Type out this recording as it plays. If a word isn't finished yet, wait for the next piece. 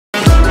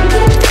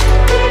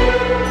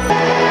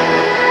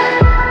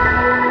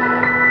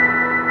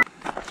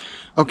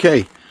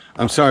Okay,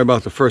 I'm sorry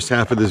about the first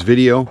half of this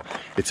video.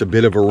 It's a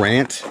bit of a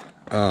rant,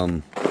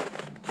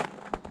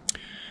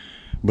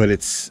 but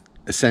it's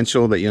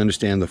essential that you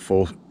understand the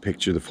full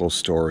picture, the full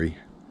story.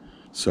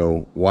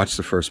 So watch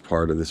the first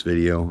part of this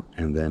video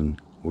and then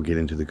we'll get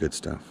into the good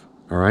stuff.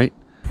 All right?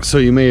 So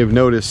you may have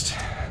noticed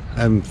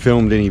I haven't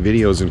filmed any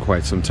videos in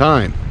quite some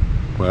time.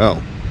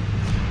 Well,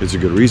 there's a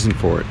good reason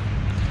for it.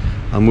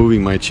 I'm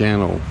moving my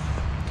channel.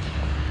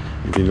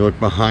 If you look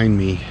behind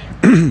me,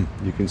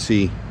 you can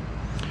see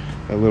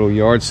a little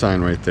yard sign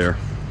right there.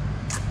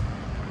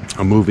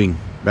 I'm moving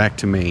back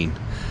to Maine,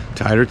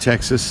 Tyler,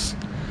 Texas.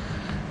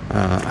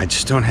 I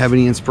just don't have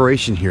any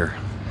inspiration here.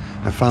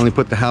 I finally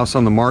put the house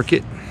on the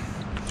market,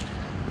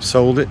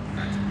 sold it,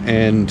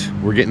 and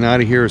we're getting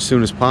out of here as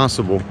soon as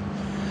possible.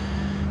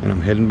 And I'm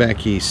heading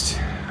back east.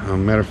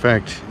 Matter of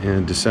fact,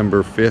 in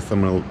December 5th,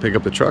 I'm going to pick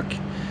up the truck,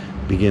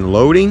 begin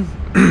loading,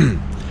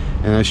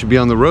 and I should be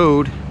on the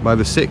road by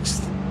the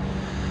 6th.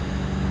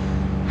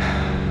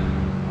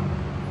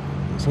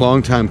 It's a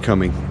long time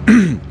coming.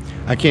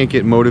 I can't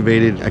get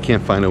motivated. I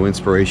can't find no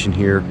inspiration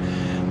here.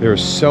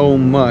 There's so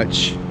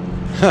much.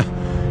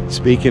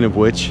 Speaking of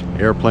which,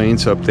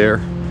 airplanes up there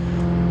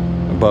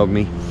above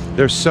me.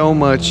 There's so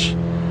much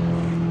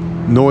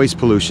noise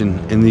pollution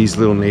in these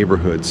little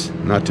neighborhoods.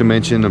 Not to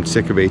mention, I'm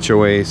sick of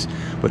HOAs,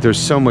 but there's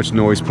so much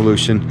noise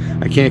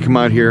pollution. I can't come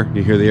out here.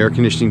 You hear the air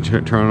conditioning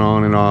turn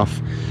on and off.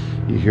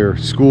 You hear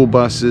school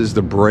buses,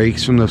 the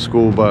brakes from the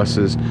school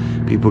buses.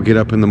 People get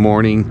up in the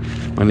morning.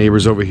 My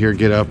neighbors over here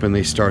get up and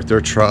they start their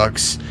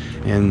trucks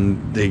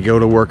and they go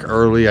to work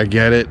early. I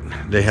get it.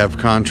 They have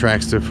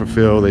contracts to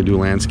fulfill. They do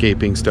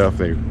landscaping stuff.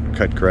 They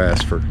cut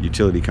grass for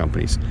utility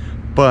companies.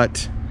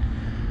 But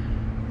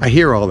I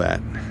hear all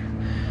that.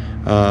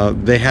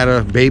 They had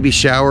a baby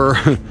shower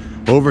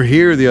over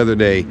here the other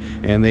day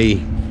and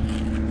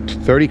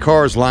 30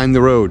 cars lined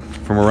the road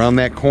from around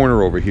that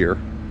corner over here.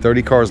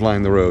 30 cars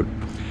lined the road.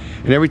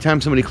 And every time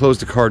somebody closed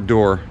the car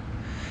door,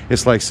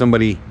 it's like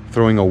somebody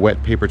throwing a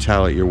wet paper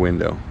towel at your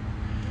window.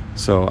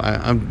 So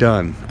I'm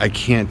done. I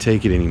can't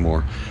take it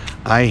anymore.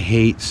 I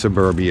hate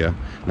suburbia.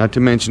 Not to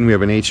mention we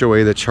have an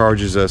HOA that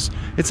charges us,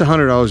 it's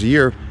 $100 a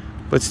year,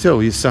 but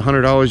still, it's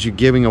 $100 you're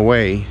giving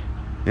away,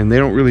 and they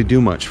don't really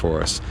do much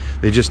for us.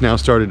 They just now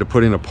started to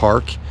put in a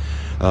park.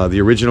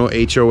 The original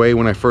HOA,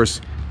 when I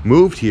first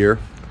moved here,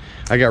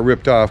 I got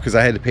ripped off because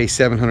I had to pay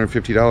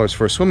 $750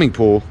 for a swimming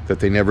pool that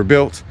they never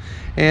built.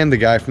 And the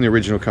guy from the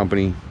original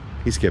company,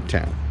 he skipped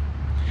town.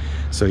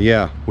 So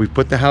yeah, we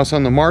put the house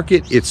on the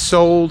market. It's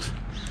sold.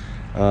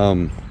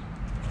 Houses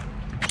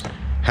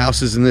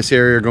in this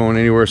area are going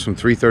anywhere from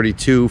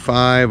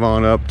 $332,500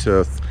 on up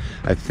to,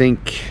 I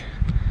think,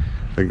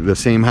 the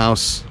same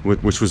house,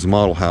 which was the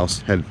model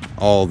house, had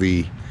all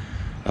the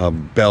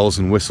bells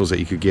and whistles that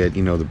you could get.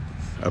 You know, the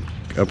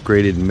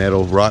upgraded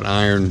metal, wrought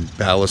iron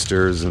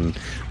balusters and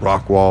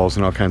rock walls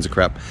and all kinds of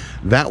crap.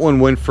 That one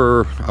went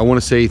for, I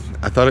want to say,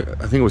 I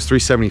think it was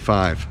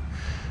 $375,000.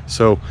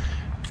 So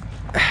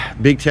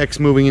big tech's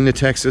moving into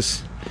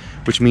Texas,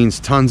 which means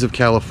tons of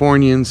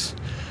Californians.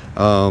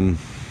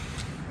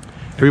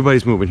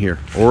 Everybody's moving here.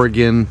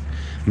 Oregon,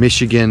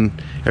 Michigan,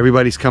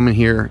 everybody's coming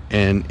here,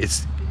 and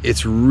it's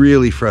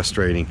really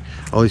frustrating.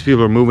 All these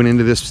people are moving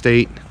into this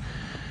state,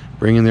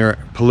 bringing their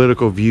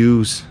political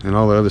views and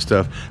all that other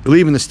stuff. They're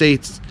leaving the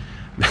states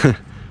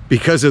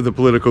because of the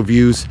political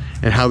views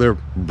and how they're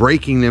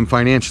breaking them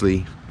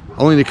financially,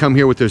 only to come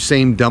here with their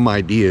same dumb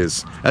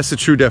ideas. That's the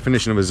true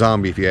definition of a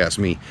zombie, if you ask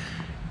me,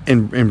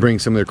 and bring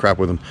some of their crap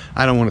with them.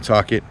 I don't want to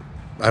talk it.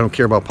 I don't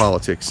care about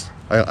politics.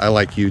 I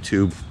like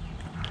YouTube.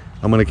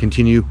 I'm going to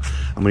continue.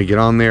 I'm going to get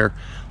on there.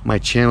 My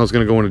channel is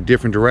going to go in a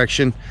different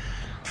direction.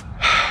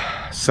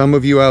 Some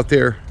of you out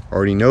there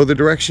already know the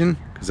direction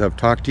because I've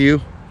talked to you.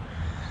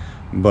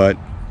 But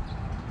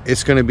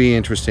it's going to be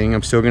interesting.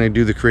 I'm still going to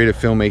do the creative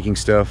filmmaking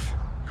stuff,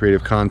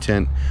 creative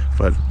content,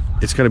 but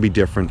it's going to be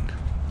different,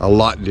 a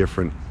lot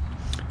different.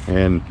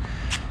 And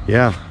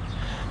yeah,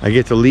 I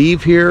get to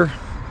leave here.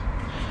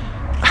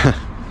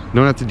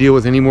 Don't have to deal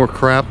with any more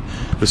crap.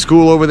 The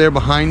school over there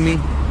behind me,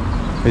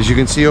 as you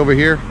can see over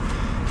here,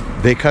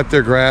 they cut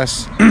their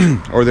grass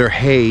or their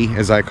hay,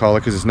 as I call it,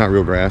 because it's not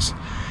real grass,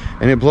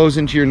 and it blows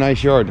into your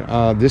nice yard.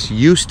 This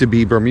used to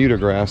be Bermuda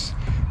grass,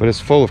 but it's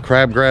full of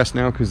crabgrass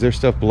now because their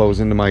stuff blows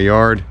into my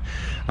yard.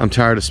 I'm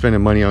tired of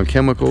spending money on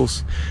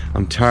chemicals.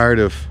 I'm tired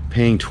of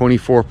paying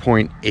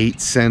 24.8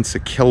 cents a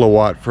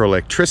kilowatt for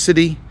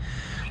electricity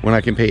when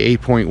I can pay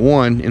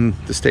 8.1 in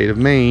the state of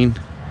Maine.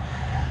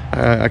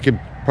 I could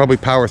probably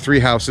power 3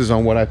 houses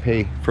on what I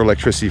pay for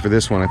electricity for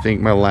this one. I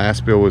think my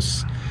last bill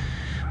was,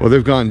 well,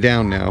 they've gone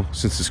down now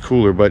since it's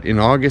cooler, but in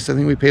August I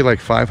think we paid like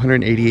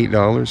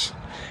 $588.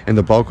 And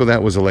the bulk of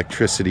that was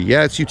electricity.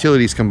 Yeah, it's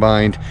utilities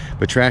combined,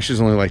 but trash is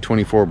only like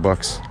 24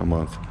 bucks a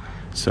month.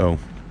 So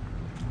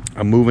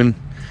I'm moving.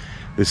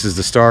 This is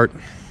the start.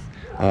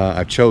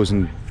 I've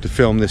chosen to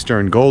film this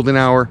during golden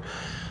hour.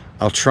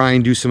 I'll try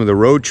and do some of the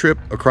road trip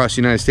across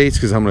the United States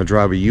because I'm going to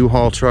drive a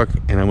U-Haul truck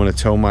and I'm going to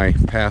tow my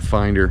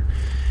Pathfinder,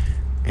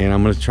 and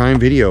I'm going to try and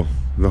video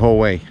the whole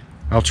way.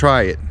 I'll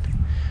try it.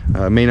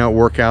 It may not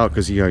work out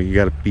because you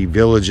got to be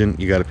vigilant,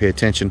 you got to pay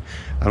attention.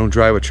 I don't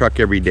drive a truck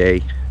every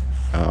day.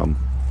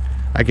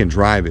 I can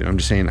drive it, I'm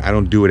just saying I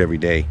don't do it every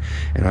day,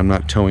 and I'm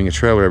not towing a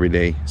trailer every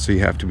day, so you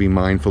have to be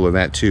mindful of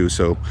that too.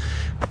 So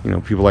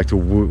people like to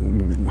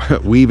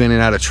weave in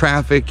and out of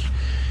traffic,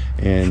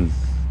 and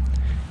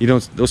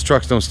those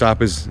trucks don't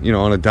stop as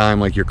on a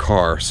dime like your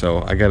car.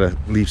 So I gotta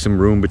leave some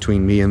room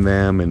between me and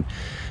them, and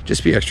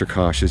just be extra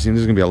cautious.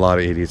 There's gonna be a lot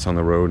of idiots on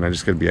the road, and I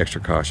just gotta be extra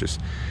cautious.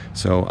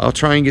 So I'll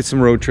try and get some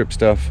road trip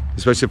stuff,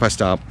 especially if I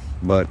stop,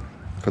 but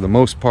for the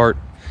most part,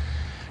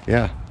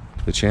 yeah,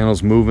 the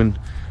channel's moving.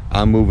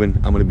 I'm moving.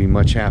 I'm going to be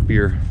much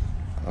happier.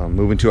 I'm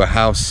moving to a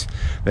house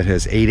that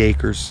has 8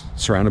 acres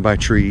surrounded by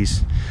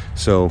trees.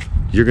 So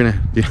you're going to,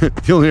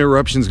 the only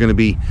interruption is going to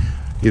be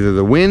either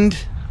the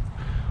wind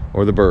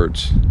or the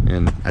birds.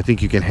 And I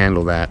think you can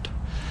handle that.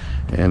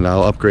 And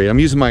I'll upgrade. I'm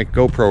using my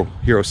GoPro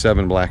Hero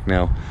 7 Black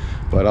now,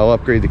 but I'll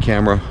upgrade the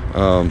camera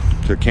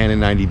to Canon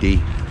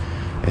 90D,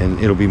 and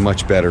it'll be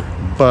much better.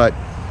 But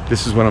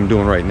this is what I'm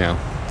doing right now.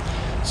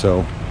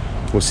 So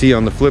we'll see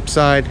on the flip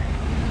side.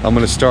 I'm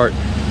going to start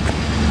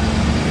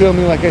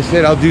filming. Like I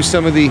said, I'll do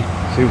some of the,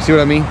 see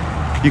what I mean?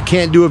 You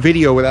can't do a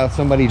video without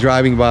somebody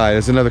driving by.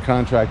 There's another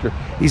contractor.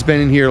 He's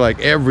been in here like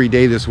every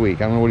day this week.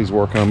 I don't know what he's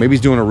working on. Maybe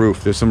he's doing a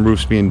roof. There's some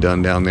roofs being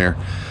done down there.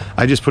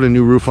 I just put a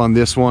new roof on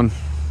this one.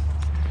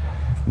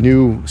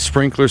 New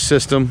sprinkler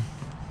system.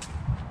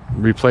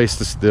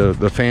 Replaced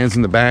the fans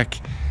in the back.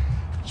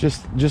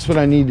 Just what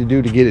I need to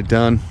do to get it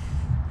done.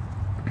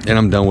 And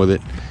I'm done with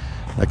it.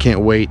 I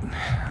can't wait.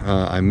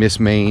 I miss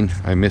Maine.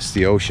 I miss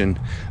the ocean.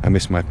 I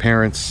miss my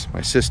parents, my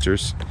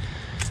sisters,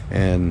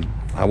 and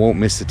I won't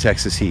miss the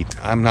Texas heat.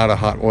 I'm not a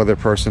hot weather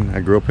person.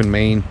 I grew up in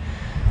Maine.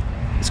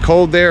 It's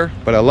cold there,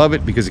 but I love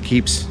it because it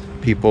keeps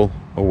people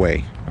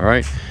away. All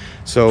right.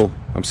 So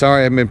I'm sorry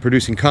I haven't been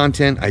producing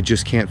content. I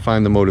just can't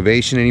find the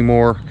motivation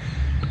anymore.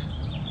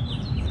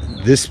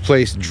 This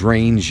place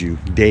drains you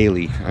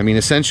daily. I mean,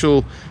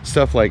 essential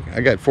stuff like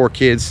I got 4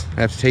 kids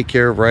I have to take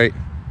care of, right?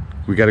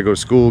 We got to go to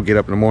school, get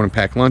up in the morning,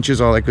 pack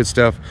lunches, all that good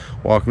stuff,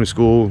 walk them to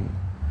school,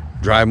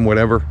 drive them,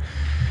 whatever.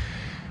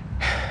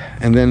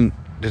 And then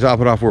to top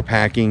it off, we're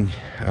packing.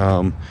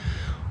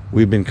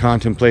 We've been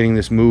contemplating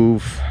this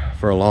move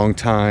for a long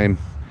time.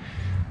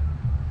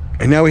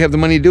 And now we have the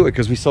money to do it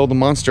because we sold the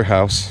monster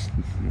house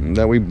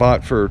that we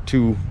bought for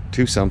two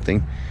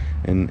something.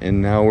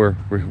 And now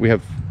we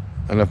have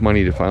enough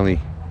money to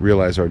finally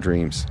realize our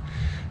dreams.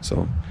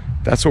 So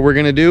that's what we're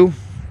going to do.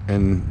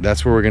 And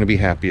that's where we're going to be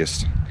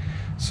happiest.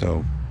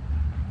 So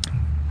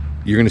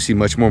you're going to see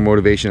much more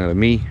motivation out of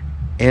me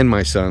and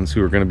my sons,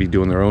 who are going to be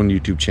doing their own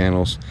YouTube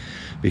channels,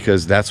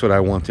 because that's what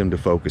I want them to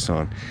focus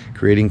on: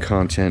 creating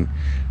content,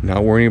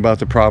 not worrying about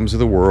the problems of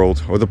the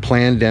world or the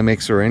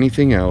pandemics or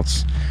anything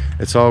else.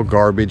 It's all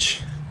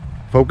garbage.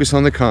 Focus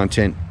on the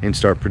content and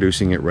start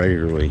producing it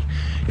regularly.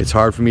 It's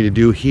hard for me to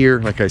do here.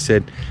 Like I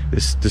said,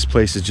 this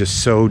place is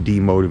just so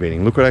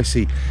demotivating. Look what I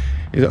see.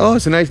 Oh,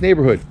 it's a nice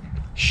neighborhood.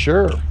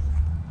 Sure.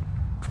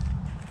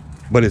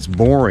 But it's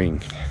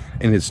boring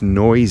and it's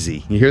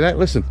noisy. You hear that?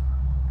 Listen.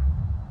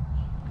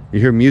 You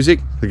hear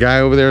music? The guy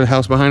over there in the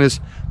house behind us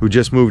who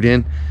just moved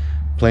in,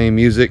 playing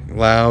music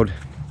loud.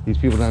 These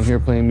people down here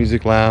playing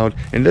music loud.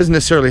 And it doesn't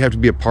necessarily have to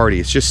be a party.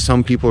 It's just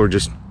some people are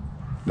just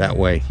that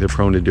way. They're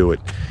prone to do it.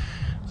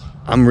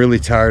 I'm really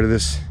tired of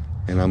this,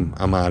 and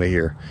I'm out of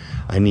here.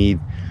 I need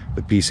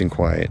the peace and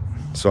quiet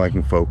so I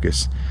can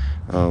focus.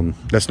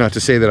 That's not to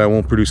say that I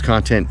won't produce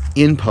content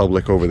in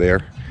public over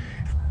there.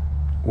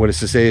 What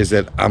it's to say is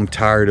that I'm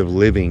tired of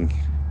living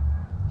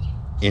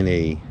in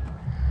a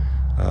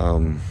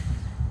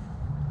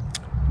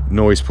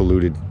noise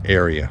polluted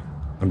area.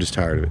 I'm just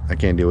tired of it. I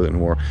can't deal with it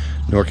anymore.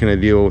 Nor can I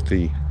deal with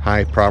the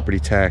high property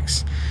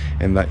tax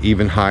and the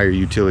even higher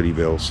utility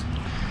bills.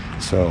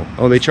 So,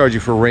 oh, they charge you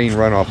for rain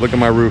runoff. Look at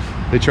my roof.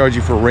 They charge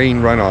you for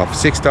rain runoff,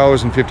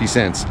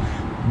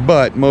 $6.50.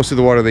 But most of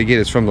the water they get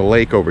is from the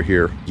lake over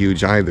here.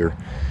 Huge either.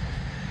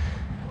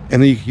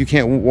 And then you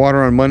can't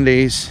water on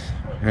Mondays.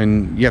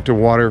 And you have to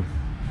water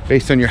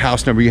based on your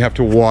house number. You have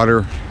to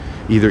water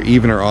either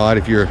even or odd.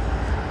 If you're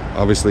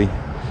obviously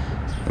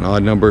an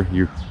odd number,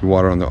 you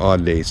water on the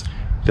odd days.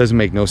 It doesn't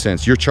make no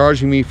sense. You're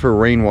charging me for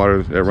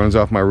rainwater that runs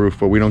off my roof,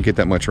 but we don't get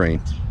that much rain.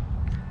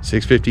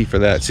 $6.50 for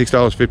that,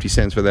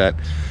 $6.50 for that.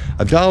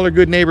 $1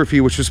 good neighbor fee,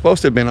 which was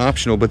supposed to have been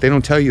optional, but they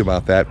don't tell you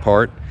about that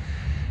part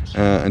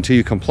until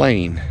you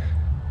complain.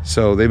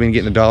 So they've been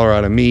getting $1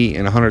 out of me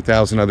and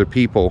 100,000 other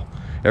people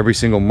every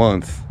single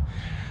month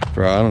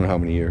for I don't know how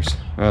many years.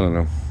 I don't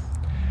know.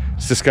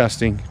 It's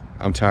disgusting.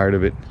 I'm tired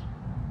of it.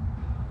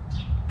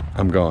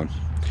 I'm gone.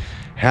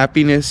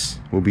 Happiness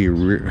will be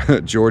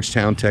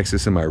Georgetown,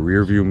 Texas in my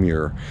rearview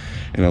mirror.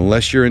 And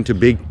unless you're into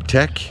big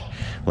tech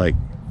like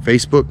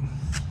Facebook,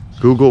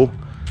 Google,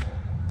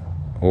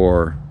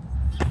 or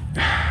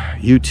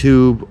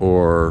YouTube,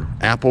 or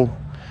Apple,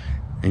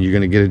 and you're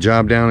going to get a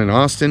job down in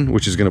Austin,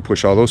 which is going to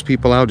push all those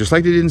people out, just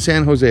like they did in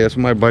San Jose. That's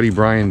what my buddy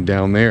Brian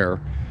down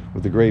there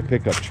with the gray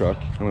pickup truck,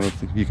 I don't know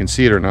if you can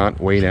see it or not,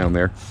 way down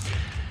there.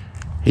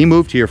 He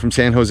moved here from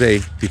San Jose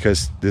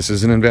because this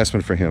is an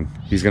investment for him.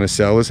 He's going to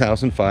sell his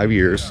house in 5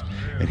 years,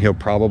 and he'll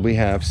probably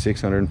have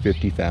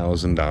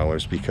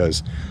 $650,000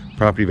 because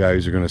property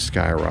values are going to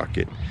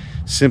skyrocket,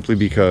 simply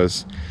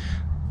because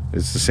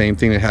it's the same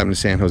thing that happened in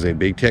San Jose.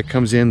 Big tech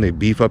comes in, they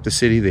beef up the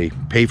city, they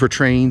pay for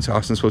trains.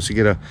 Austin's supposed to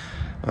get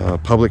a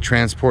public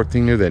transport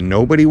thing there that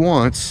nobody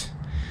wants,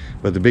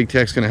 but the big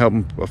tech's going to help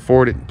them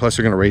afford it. Plus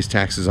they're going to raise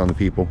taxes on the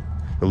people,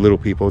 the little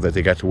people that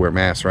they got to wear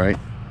masks, right?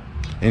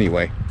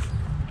 Anyway,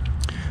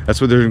 that's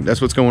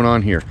what's going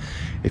on here.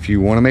 If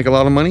you want to make a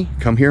lot of money,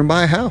 come here and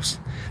buy a house.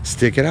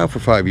 Stick it out for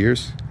 5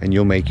 years and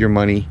you'll make your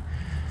money.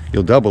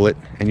 You'll double it,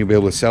 and you'll be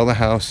able to sell the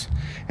house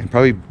and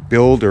probably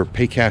build or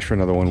pay cash for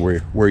another one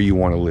where you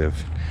want to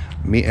live.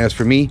 As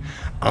for me,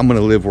 I'm going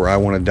to live where I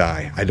want to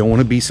die. I don't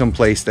want to be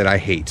someplace that I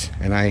hate,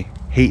 and I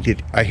hate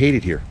it. I hate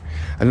it here.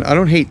 And I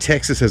don't hate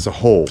Texas as a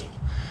whole.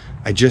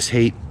 I just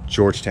hate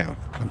Georgetown.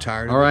 I'm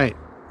tired of it. All right,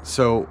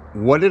 so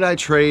what did I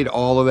trade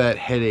all of that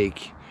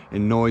headache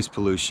and noise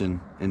pollution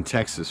in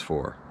Texas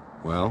for?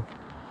 Well,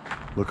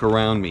 look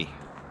around me.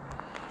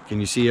 Can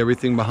you see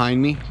everything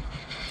behind me?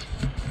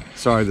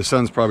 Sorry, the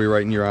sun's probably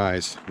right in your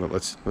eyes, but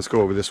let's go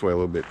over this way a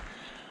little bit.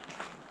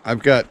 I've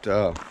got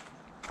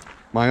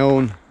my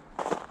own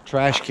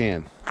trash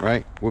can,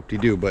 right?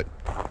 Whoop-de-doo, but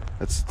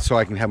that's so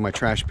I can have my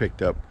trash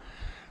picked up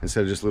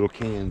instead of just little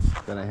cans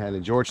that I had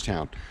in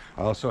Georgetown.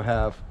 I also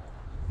have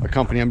a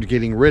company I'm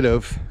getting rid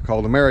of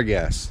called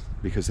AmeriGas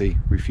because they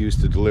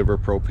refused to deliver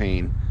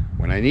propane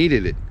when I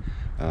needed it.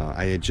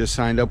 I had just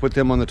signed up with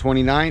them on the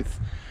 29th.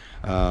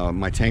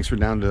 My tanks were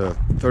down to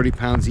 30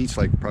 pounds each,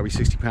 like probably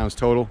 60 pounds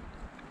total.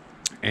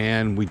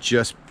 And we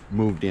just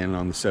moved in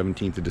on the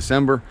 17th of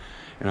December,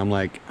 and I'm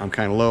like, I'm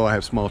kind of low, I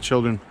have small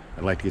children,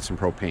 I'd like to get some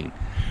propane.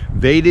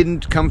 They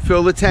didn't come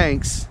fill the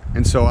tanks,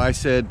 and so I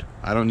said,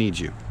 I don't need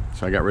you,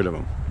 so I got rid of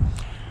them.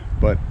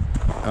 But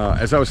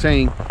as I was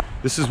saying,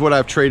 this is what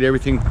I've traded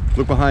everything.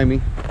 Look behind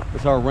me,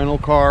 it's our rental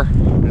car.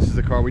 This is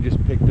the car we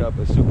just picked up,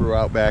 a Subaru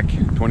Outback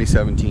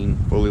 2017,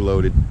 fully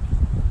loaded.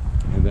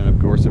 And then of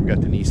course I've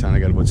got the Nissan. I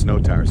got to put snow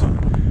tires on.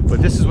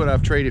 But this is what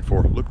I've traded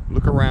for.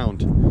 Look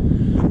around.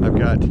 I've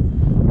got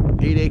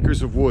 8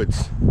 acres of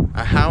woods.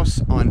 A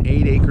house on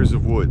 8 acres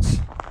of woods.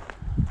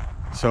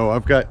 So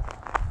I've got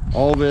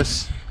all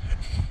this.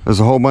 There's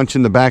a whole bunch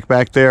in the back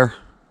there.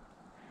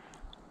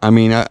 I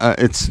mean,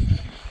 it's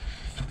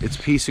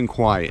peace and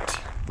quiet.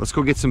 Let's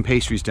go get some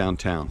pastries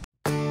downtown.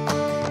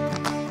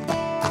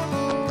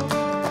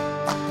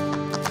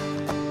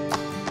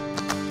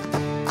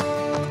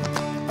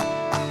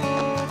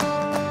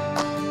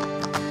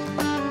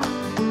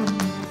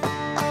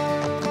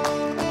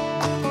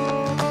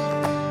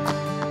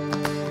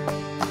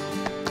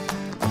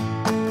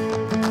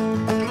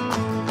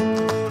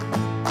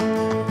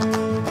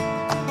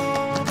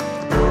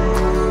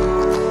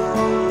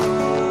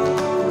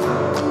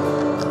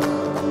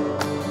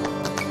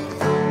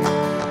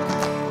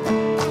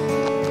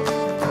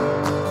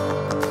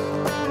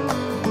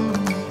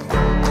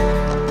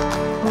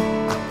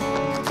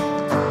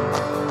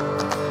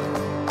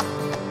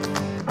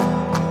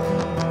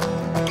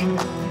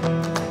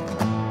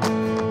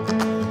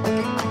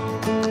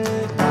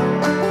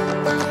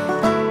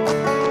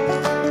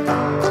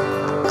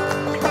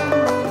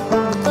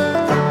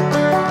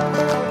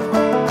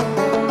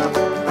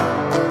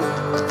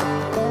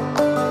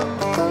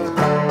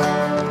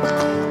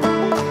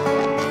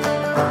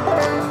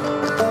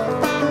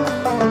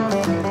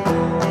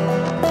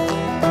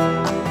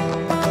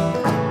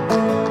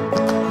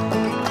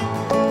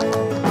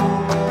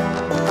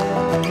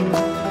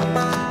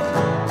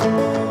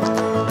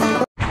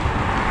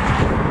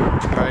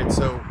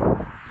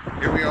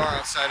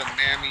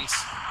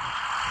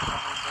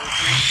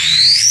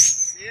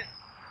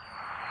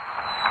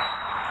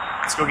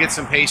 Let's go get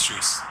some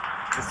pastries.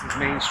 This is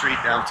Main Street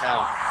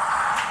downtown.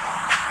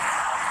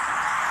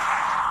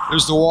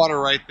 There's the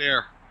water right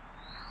there.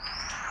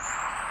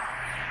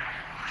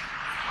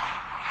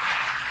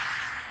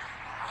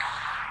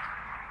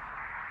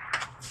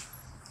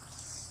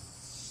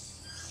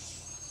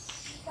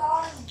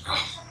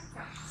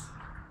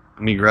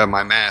 Let me grab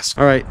my mask.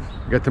 All right,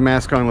 got the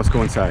mask on. Let's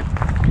go inside.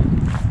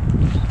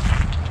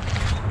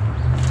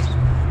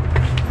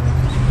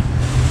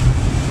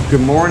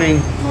 Good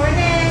morning.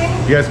 Morning.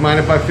 You guys mind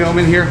if I film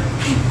in here?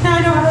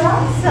 I don't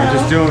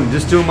think so. I'm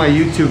just doing my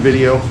YouTube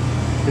video.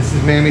 This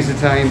is Mammy's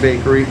Italian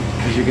Bakery.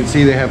 As you can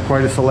see, they have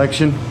quite a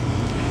selection.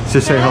 Let's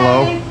just say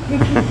hello.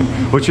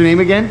 What's your name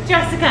again?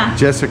 Jessica.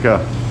 Jessica.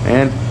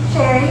 And?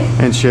 Sherry.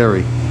 And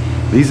Sherry.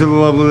 These are the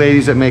lovely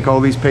ladies that make all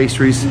these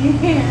pastries.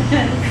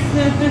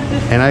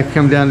 Yes. And I've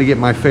come down to get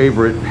my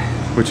favorite,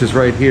 which is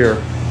right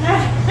here.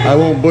 I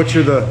won't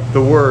butcher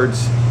the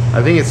words.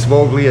 I think it's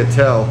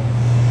Svogliatelle.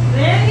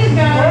 There you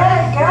go.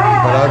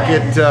 But I'll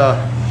get,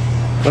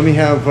 let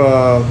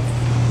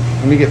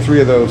me get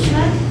 3 of those.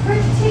 That's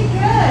pretty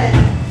good.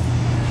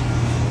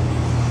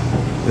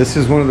 This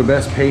is one of the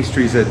best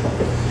pastries that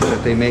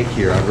they make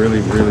here. I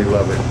really, really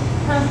love it.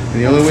 And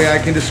the only way I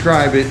can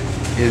describe it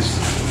is,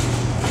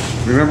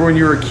 remember when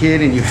you were a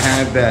kid and you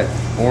had that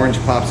orange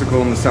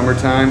popsicle in the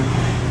summertime?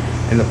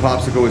 and the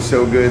popsicle was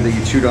so good that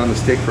you chewed on the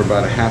stick for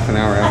about a half an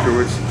hour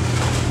afterwards.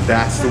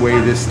 That's the way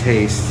this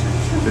tastes.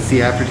 That's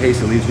the aftertaste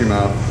that leaves your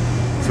mouth.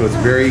 So it's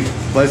very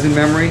pleasant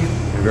memory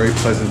and very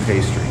pleasant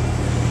pastry.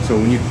 So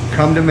when you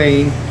come to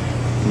Maine,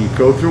 and you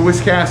go through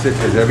Wiscasset,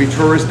 as every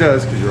tourist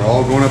does, because you're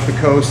all going up the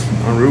coast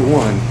on Route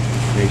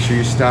 1, make sure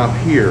you stop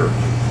here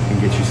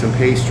and get you some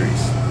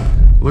pastries.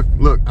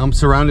 Look, I'm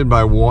surrounded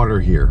by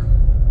water here.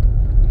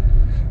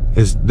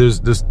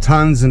 There's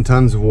tons and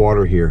tons of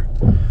water here.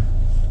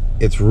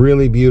 It's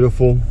really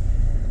beautiful.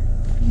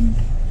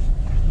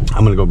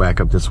 I'm gonna go back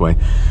up this way.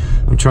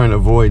 I'm trying to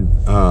avoid,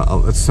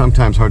 it's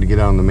sometimes hard to get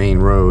out on the main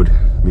road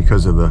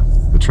because of the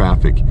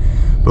traffic.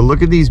 But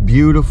look at these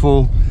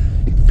beautiful,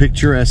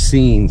 picturesque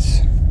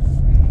scenes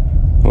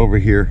over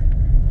here.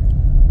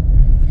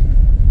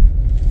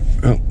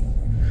 Oh,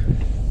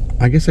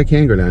 I guess I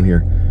can go down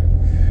here.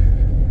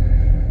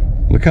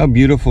 Look how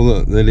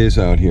beautiful that is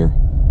out here.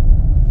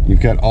 You've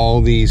got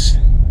all these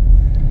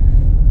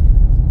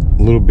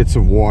little bits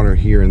of water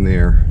here and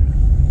there.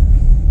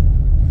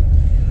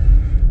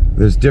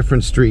 There's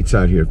different streets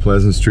out here,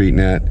 Pleasant Street,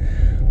 Nat.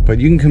 But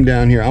you can come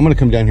down here. I'm gonna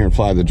come down here and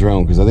fly the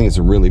drone because I think it's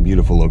a really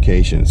beautiful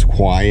location. It's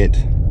quiet.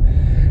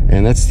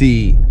 And that's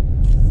the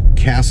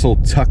Castle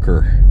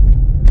Tucker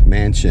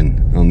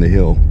mansion on the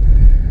hill.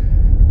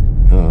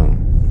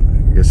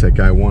 I guess that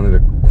guy wanted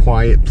a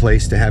quiet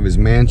place to have his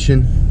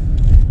mansion,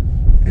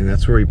 and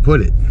that's where he put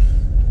it.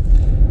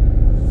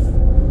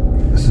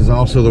 This is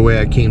also the way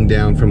I came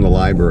down from the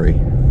library,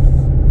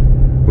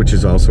 which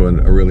is also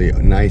a really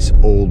nice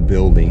old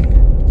building.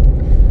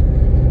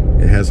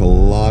 It has a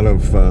lot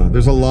of,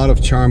 there's a lot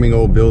of charming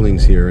old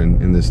buildings here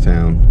in this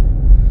town.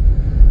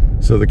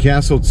 So the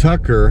Castle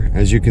Tucker,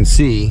 as you can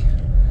see,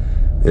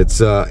 it's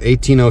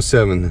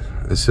 1807.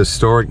 It's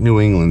historic New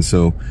England,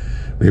 so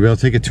maybe I'll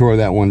take a tour of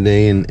that one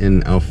day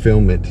and I'll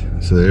film it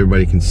so that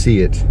everybody can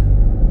see it.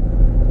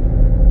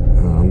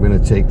 I'm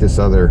gonna take this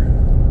other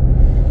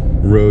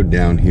road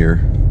down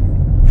here.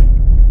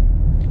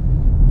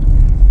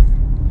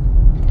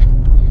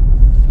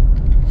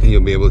 And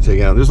you'll be able to take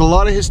it out. There's a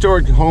lot of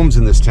historic homes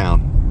in this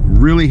town.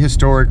 Really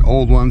historic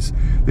old ones.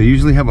 They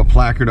usually have a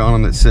placard on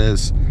them that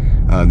says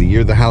the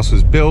year the house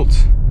was built,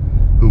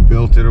 who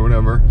built it or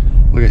whatever.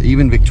 Look at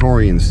even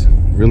Victorians,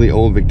 really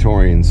old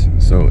Victorians.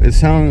 So it's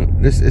how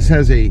this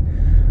has a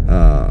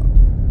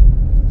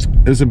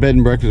there's a bed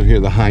and breakfast here,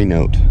 the High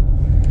Note.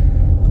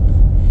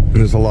 And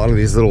there's a lot of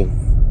these little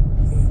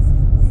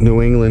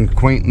New England,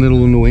 quaint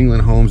little New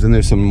England homes, and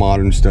there's some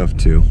modern stuff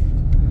too.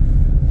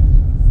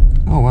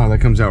 Oh wow, that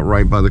comes out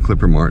right by the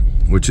Clipper Mart,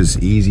 which is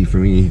easy for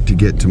me to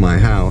get to my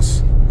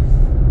house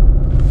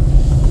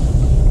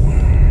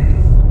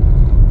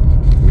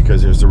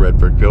because there's the red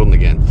brick building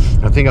again.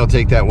 I think I'll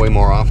take that way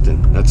more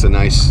often. That's a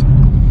nice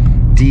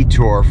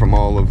detour from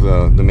all of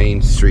the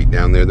main street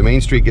down there. The main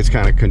street gets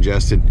kind of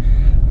congested.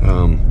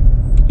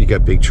 You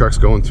got big trucks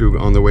going through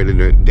on the way to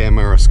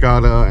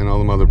Damariscotta and all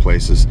them other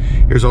places.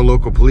 Here's our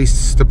local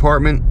police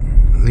department.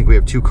 I think we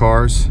have 2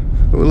 cars.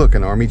 Oh look,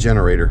 an Army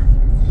generator.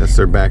 That's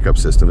their backup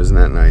system. Isn't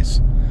that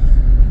nice?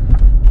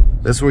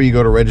 That's where you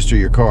go to register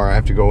your car. I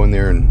have to go in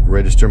there and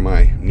register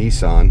my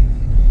Nissan.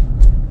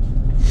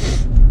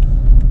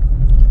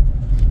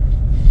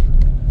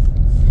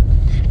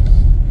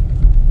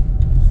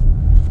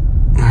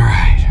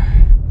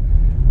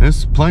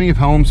 There's plenty of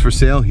homes for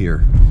sale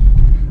here.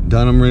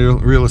 Dunham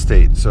Real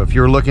Estate. So if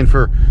you're looking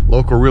for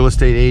local real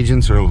estate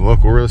agents or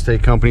local real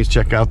estate companies,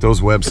 check out those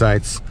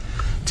websites.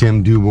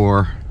 Tim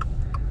Dunbar,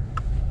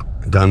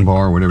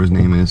 whatever his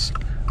name is.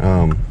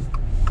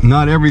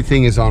 Not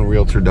everything is on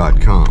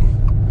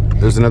Realtor.com.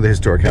 There's another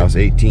historic house,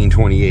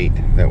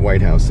 1828, that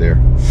White House there.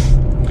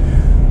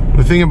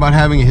 The thing about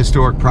having a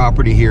historic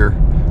property here,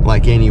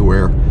 like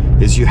anywhere,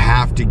 is you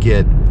have to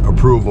get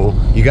approval.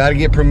 You got to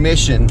get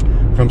permission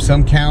from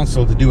some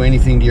council to do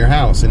anything to your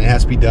house, and it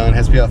has to be done,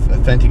 has to be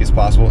authentic as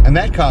possible, and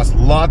that costs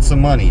lots of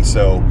money.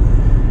 So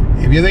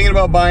if you're thinking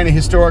about buying a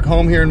historic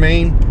home here in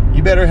Maine,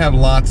 you better have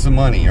lots of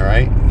money. All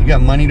right, you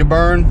got money to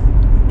burn,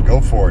 go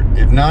for it.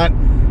 If not,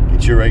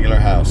 get your regular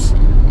house.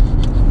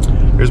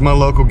 Here's my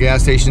local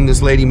gas station.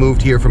 This lady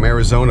moved here from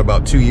Arizona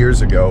about 2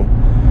 years ago,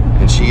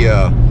 and she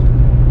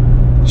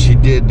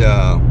did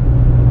her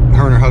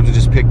and her husband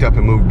just picked up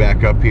and moved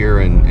back up here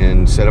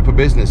and set up a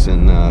business,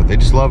 and they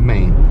just love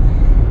Maine.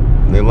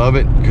 They love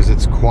it because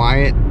it's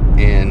quiet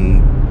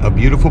and a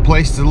beautiful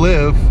place to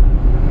live,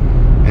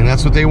 and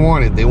that's what they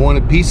wanted. They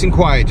wanted peace and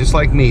quiet, just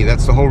like me.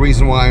 That's the whole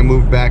reason why I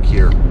moved back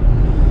here.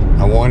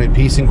 I wanted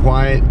peace and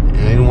quiet, and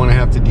I didn't want to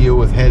have to deal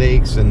with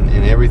headaches and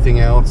everything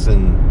else.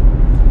 And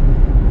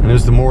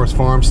there's the Morris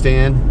Farm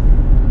stand,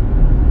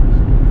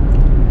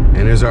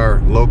 and there's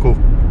our local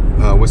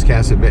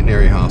Wiscasset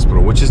Veterinary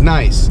Hospital, which is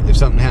nice. If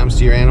something happens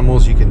to your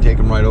animals, you can take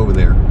them right over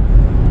there.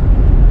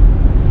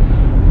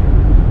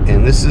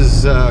 And this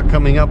is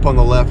coming up on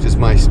the left is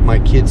my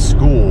kids'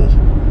 school.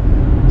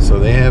 So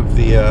they have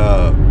the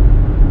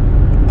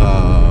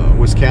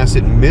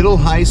Wiscasset Middle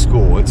High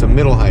School. It's a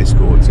middle high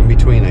school. It's in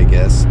between, I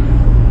guess.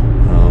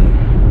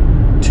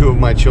 2 of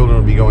my children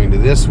will be going to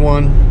this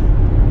one.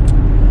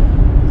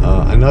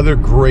 Another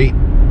great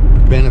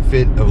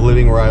benefit of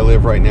living where I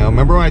live right now.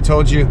 Remember when I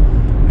told you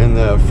in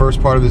the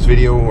first part of this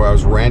video where I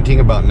was ranting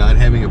about not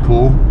having a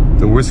pool?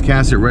 The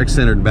Wiscasset Rec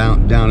Center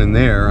down in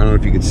there, I don't know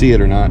if you can see it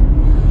or not,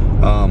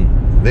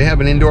 they have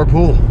an indoor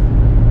pool,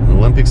 an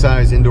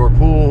Olympic-sized indoor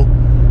pool.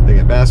 They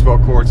got basketball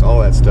courts, all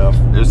that stuff.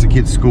 There's the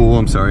kids' school.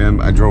 I'm sorry,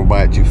 I drove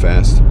by it too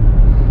fast.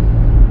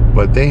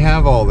 But they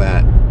have all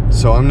that,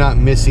 so I'm not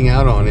missing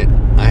out on it.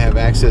 I have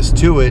access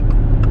to it,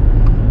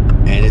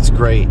 and it's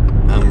great.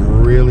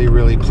 I'm really,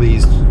 really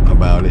pleased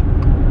about it.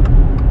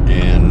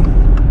 And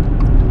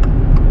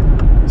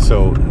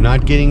so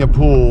not getting a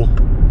pool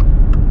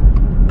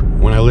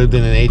when I lived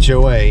in an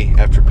HOA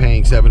after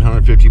paying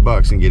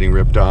 $750 and getting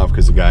ripped off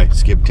because the guy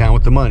skipped town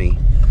with the money,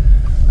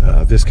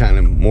 this kind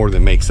of more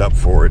than makes up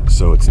for it,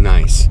 so it's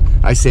nice.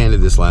 I sanded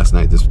this last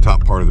night, this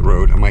top part of the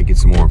road. I might get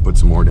some more, put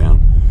some more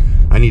down.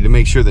 I need to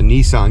make sure the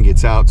Nissan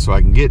gets out so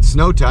I can get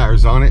snow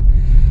tires on it,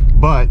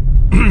 but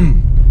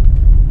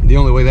the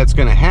only way that's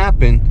gonna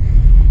happen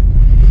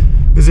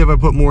is if I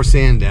put more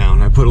sand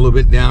down. I put a little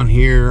bit down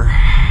here,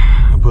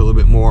 I put a little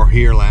bit more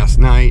here last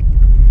night,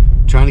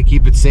 trying to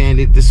keep it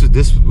sanded. This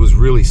was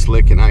really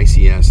slick and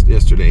icy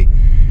yesterday,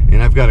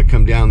 and I've got to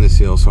come down this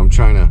hill, so I'm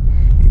trying to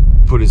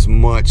put as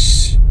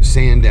much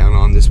sand down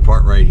on this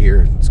part right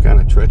here. It's kind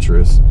of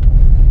treacherous.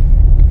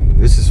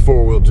 This is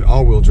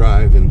all-wheel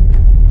drive,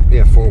 and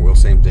yeah, four-wheel,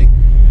 same thing.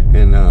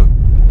 And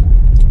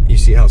you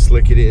see how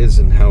slick it is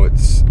and how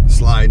it's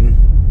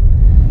sliding,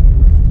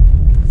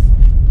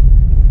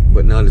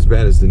 but not as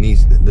bad as the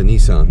Nissan.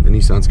 The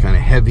Nissan's kind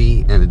of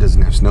heavy, and it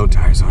doesn't have snow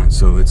tires on it,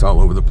 so it's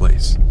all over the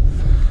place.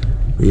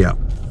 But yeah,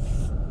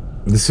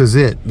 this is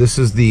it. This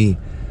is the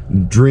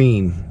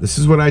dream. This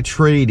is what I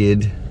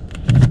traded.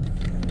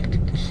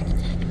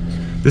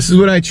 This is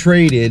what I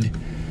traded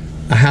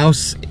a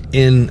house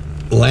in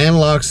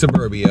landlocked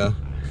suburbia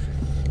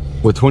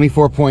with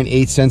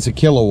 24.8 cents a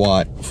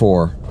kilowatt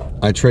for.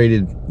 I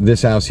traded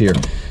this house here.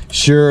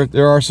 Sure,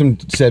 there are some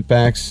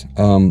setbacks.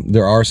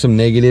 There are some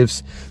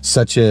negatives,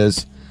 such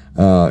as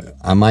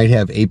I might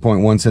have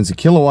 8.1 cents a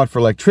kilowatt for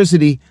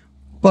electricity,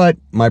 but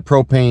my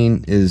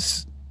propane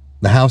is,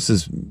 the house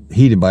is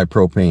heated by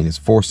propane. It's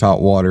forced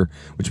hot water,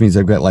 which means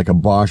I've got like a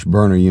Bosch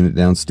burner unit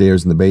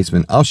downstairs in the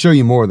basement. I'll show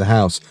you more of the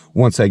house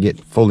once I get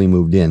fully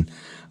moved in.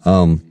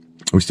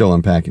 We're still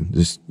unpacking.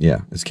 Just,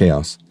 yeah, it's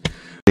chaos.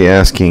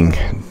 Asking,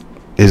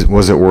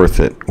 was it worth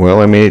it?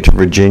 Well, I made it to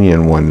Virginia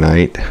in one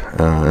night,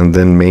 and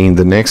then Maine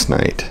the next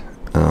night.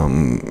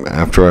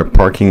 After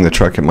parking the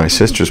truck at my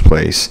sister's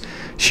place,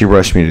 she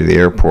rushed me to the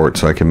airport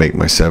so I could make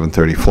my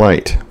 7:30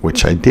 flight,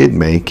 which I did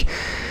make,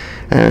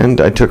 and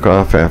I took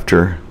off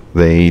after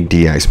they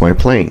de-iced my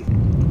plane.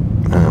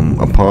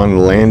 Upon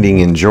landing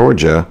in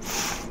Georgia,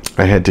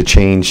 I had to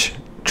change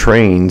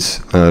trains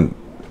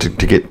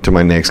to get to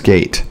my next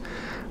gate.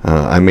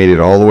 I made it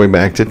all the way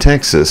back to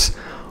Texas,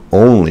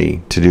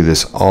 only to do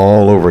this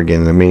all over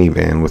again in a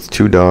minivan with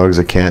 2 dogs,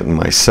 a cat, and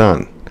my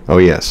son. Oh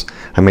yes,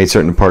 I made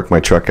certain to park my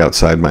truck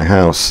outside my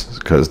house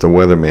because the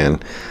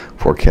weatherman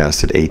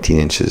forecasted 18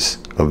 inches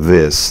of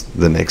this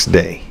the next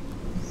day.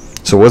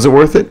 So was it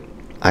worth it?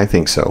 I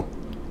think so,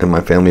 and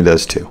my family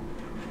does too.